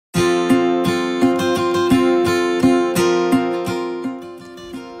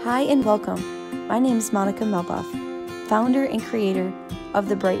and welcome. My name is Monica Melboff, founder and creator of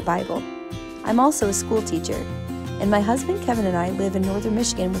The Bright Bible. I'm also a school teacher, and my husband Kevin and I live in northern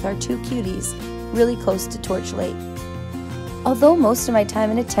Michigan with our two cuties, really close to Torch Lake. Although most of my time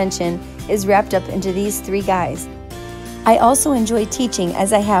and attention is wrapped up into these three guys, I also enjoy teaching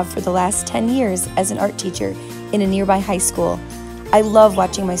as I have for the last 10 years as an art teacher in a nearby high school. I love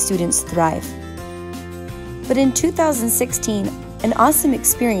watching my students thrive. But in 2016, an awesome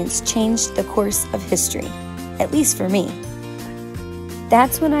experience changed the course of history, at least for me.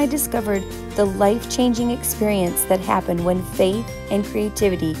 That's when I discovered the life-changing experience that happened when faith and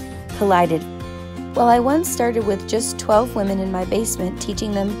creativity collided. While I once started with just 12 women in my basement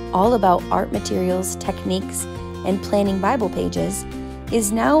teaching them all about art materials, techniques, and planning Bible pages,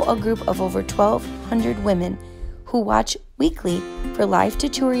 is now a group of over 1,200 women who watch weekly for live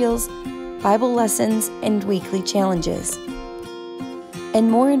tutorials, Bible lessons, and weekly challenges. And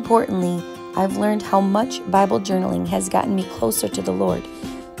more importantly, I've learned how much Bible journaling has gotten me closer to the Lord,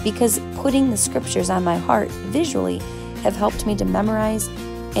 because putting the scriptures on my heart visually have helped me to memorize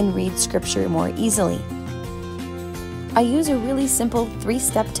and read scripture more easily. I use a really simple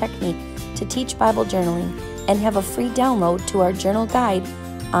 3-step technique to teach Bible journaling and have a free download to our journal guide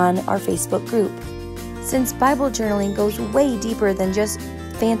on our Facebook group. Since Bible journaling goes way deeper than just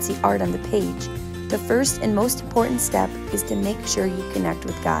fancy art on the page, the first and most important step is to make sure you connect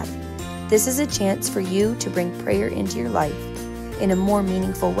with God. This is a chance for you to bring prayer into your life in a more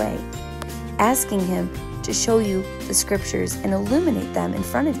meaningful way, asking Him to show you the scriptures and illuminate them in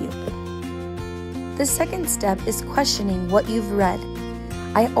front of you. The second step is questioning what you've read.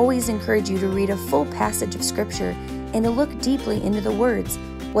 I always encourage you to read a full passage of scripture and to look deeply into the words,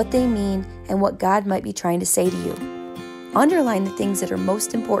 what they mean, and what God might be trying to say to you. Underline the things that are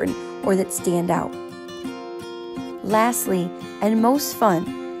most important or that stand out. Lastly, and most fun,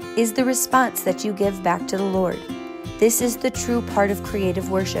 is the response that you give back to the Lord. This is the true part of creative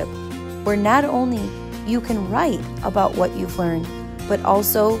worship, where not only you can write about what you've learned, but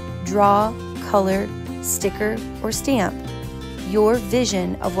also draw, color, sticker, or stamp your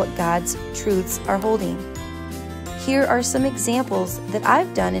vision of what God's truths are holding. Here are some examples that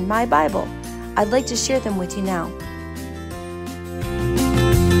I've done in my Bible. I'd like to share them with you now.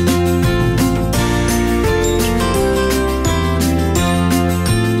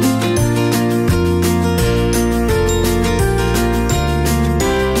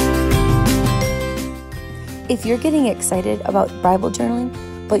 If you're getting excited about Bible journaling,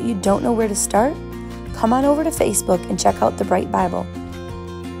 but you don't know where to start, come on over to Facebook and check out The Bright Bible.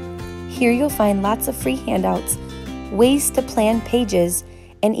 Here you'll find lots of free handouts, ways to plan pages,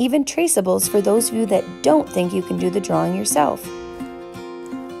 and even traceables for those of you that don't think you can do the drawing yourself.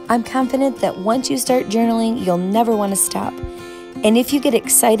 I'm confident that once you start journaling, you'll never want to stop. And if you get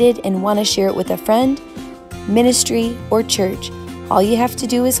excited and want to share it with a friend, ministry, or church, all you have to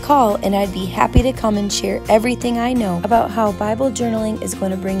do is call, and I'd be happy to come and share everything I know about how Bible journaling is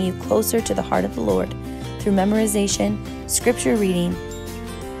going to bring you closer to the heart of the Lord through memorization, scripture reading,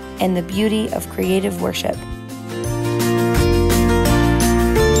 and the beauty of creative worship.